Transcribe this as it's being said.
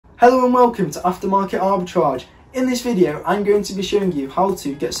Hello and welcome to Aftermarket Arbitrage. In this video I'm going to be showing you how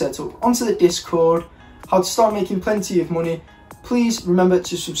to get set up onto the Discord, how to start making plenty of money. Please remember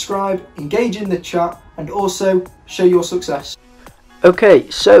to subscribe, engage in the chat and also show your success. Okay,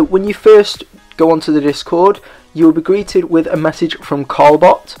 so when you first go onto the Discord, you will be greeted with a message from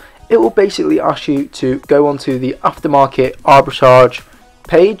Callbot. It will basically ask you to go onto the Aftermarket Arbitrage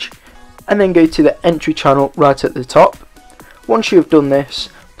page and then go to the entry channel right at the top. Once you have done this,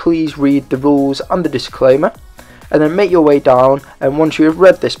 please read the rules and the disclaimer and then make your way down, and once you have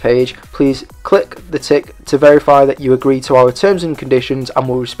read this page, please click the tick to verify that you agree to our terms and conditions and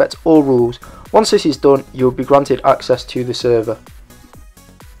will respect all rules. Once this is done, you will be granted access to the server.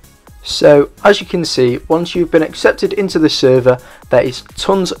 So as you can see, once you've been accepted into the server, there is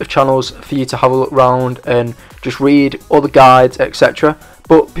tons of channels for you to have a look around and just read all the guides, etc.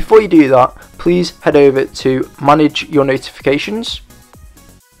 But before you do that, please head over to manage your notifications.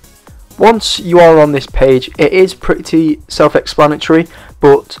 Once you are on this page, it is pretty self-explanatory,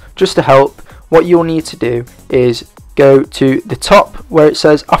 but just to help, what you'll need to do is go to the top where it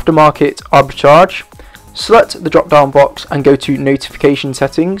says Aftermarket Arbitrage, select the drop down box and go to notification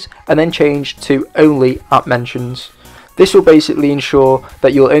settings and then change to only at mentions. This will basically ensure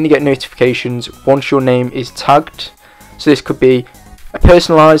that you'll only get notifications once your name is tagged. So this could be a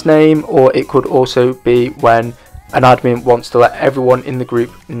personalised name, or it could also be when an admin wants to let everyone in the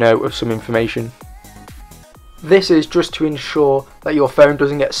group know of some information. This is just to ensure that your phone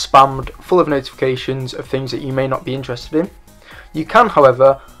doesn't get spammed full of notifications of things that you may not be interested in. You can,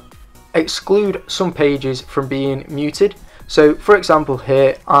 however, exclude some pages from being muted. So for example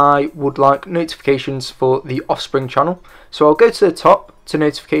here, I would like notifications for the Offspring channel. So I'll go to the top to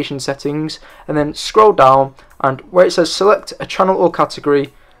notification settings and then scroll down, and where it says select a channel or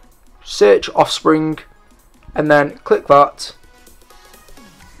category, search Offspring and then click that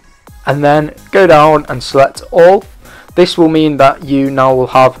and then go down and select all. This will mean that you now will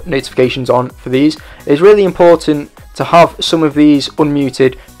have notifications on for these. It's really important to have some of these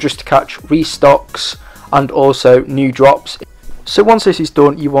unmuted just to catch restocks and also new drops. So once this is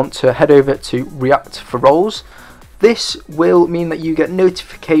done, you want to head over to React for Roles. This will mean that you get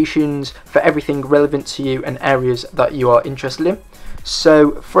notifications for everything relevant to you and areas that you are interested in.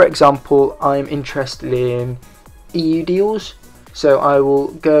 So for example, I'm interested in EU deals, so I will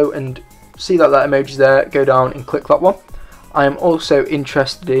go and see that emoji is there, go down and click that one. I am also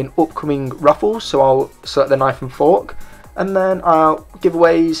interested in upcoming raffles, so I'll select the knife and fork, and then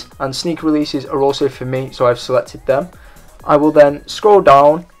giveaways and sneaker releases are also for me, so I've selected them. I will then scroll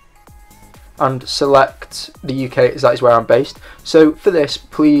down and select the UK, as that is where I'm based. So for this,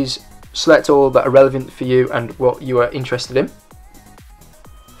 please select all that are relevant for you and what you are interested in.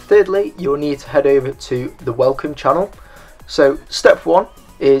 Thirdly, you'll need to head over to the welcome channel. So step 1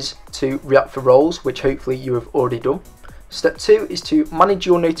 is to react for roles, which hopefully you have already done. Step 2 is to manage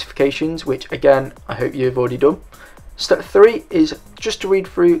your notifications, which again I hope you have already done. Step 3 is just to read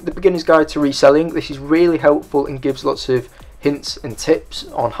through the beginner's guide to reselling. This is really helpful and gives lots of hints and tips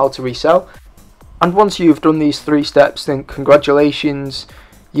on how to resell. And once you've done these 3 steps, then congratulations,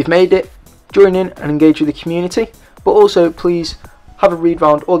 you've made it. Join in and engage with the community, but also please have a read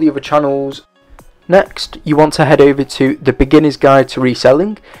round all the other channels. Next, you want to head over to the beginner's guide to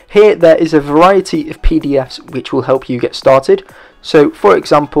reselling. Here there is a variety of PDFs which will help you get started. So for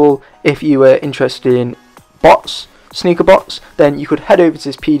example, if you were interested in bots, sneaker bots, then you could head over to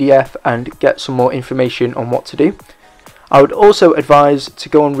this PDF and get some more information on what to do. I would also advise to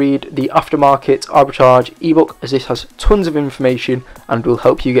go and read the Aftermarket Arbitrage ebook, as this has tons of information and will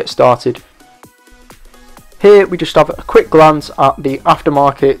help you get started. Here we just have a quick glance at the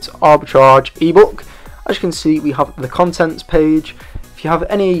Aftermarket Arbitrage ebook. As you can see, we have the contents page. If you have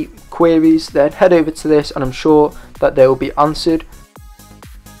any queries, then head over to this and I'm sure that they will be answered.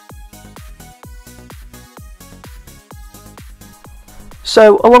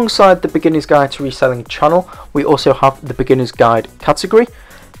 So alongside the Beginner's Guide to Reselling channel, we also have the Beginner's Guide category.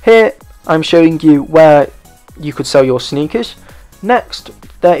 Here I'm showing you where you could sell your sneakers. Next,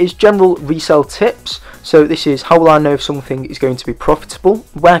 there is general resale tips. So this is how will I know if something is going to be profitable?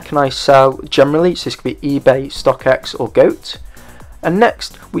 Where can I sell generally? So this could be eBay, StockX or GOAT. And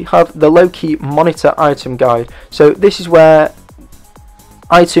next we have the low-key monitor item guide. So this is where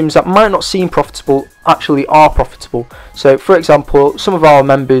items that might not seem profitable actually are profitable. So for example, some of our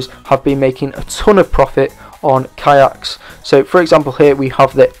members have been making a ton of profit on kayaks. So for example, here we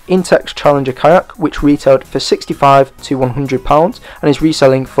have the Intex Challenger kayak, which retailed for £65 to £100 and is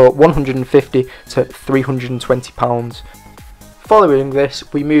reselling for £150 to £320. Following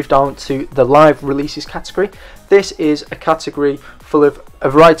this, we move down to the live releases category. This is a category full of a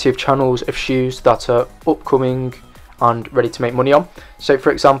variety of channels of shoes that are upcoming and ready to make money on. So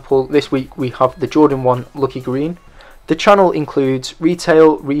for example, this week we have the Jordan 1 Lucky Green. The channel includes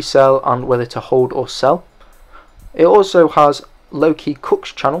retail, resell and whether to hold or sell. It also has Low-Key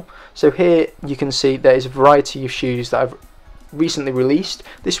Cooks channel. So here you can see there is a variety of shoes that have recently released.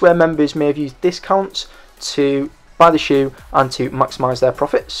 This is where members may have used discounts to buy the shoe and to maximise their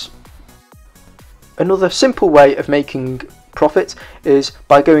profits. Another simple way of making profit is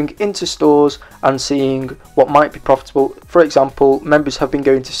by going into stores and seeing what might be profitable. For example, members have been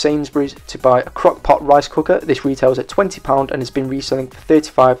going to Sainsbury's to buy a crock pot rice cooker. This retails at £20 and has been reselling for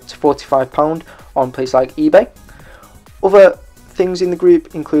 £35 to £45 on places like eBay. Other things in the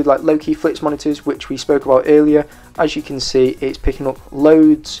group include like low-key flips monitors, which we spoke about earlier. As you can see, it's picking up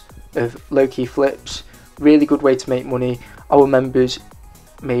loads of low-key flips. Really good way to make money. Our members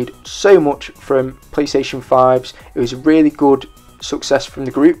made so much from PlayStation 5s. It was a really good success from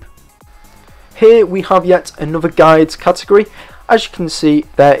the group. Here we have yet another guides category. As you can see,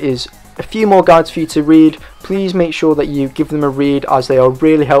 there is a few more guides for you to read. Please make sure that you give them a read as they are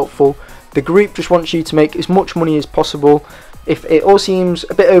really helpful. The group just wants you to make as much money as possible. If it all seems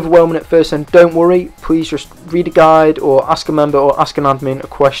a bit overwhelming at first, then don't worry. Please just read a guide or ask a member or ask an admin a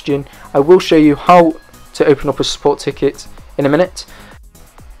question. I will show you how to open up a support ticket in a minute.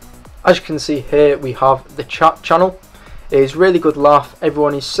 As you can see here, we have the chat channel. It is really good laugh.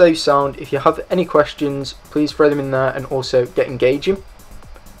 Everyone is so sound. If you have any questions, please throw them in there and also get engaging.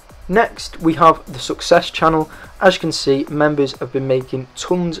 Next, we have the success channel. As you can see, members have been making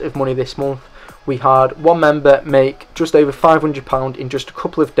tons of money this month. We had one member make just over £500 in just a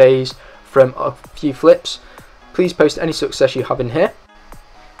couple of days from a few flips. Please post any success you have in here.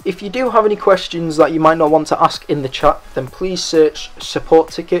 If you do have any questions that you might not want to ask in the chat, then please search support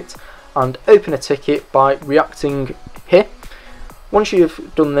ticket and open a ticket by reacting here. Once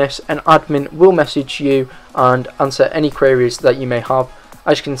you've done this, an admin will message you and answer any queries that you may have.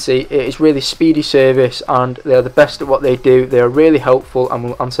 As you can see, it is really speedy service and they are the best at what they do. They are really helpful and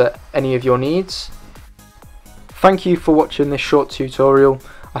will answer any of your needs. Thank you for watching this short tutorial.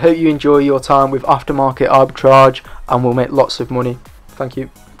 I hope you enjoy your time with Aftermarket Arbitrage and will make lots of money. Thank you.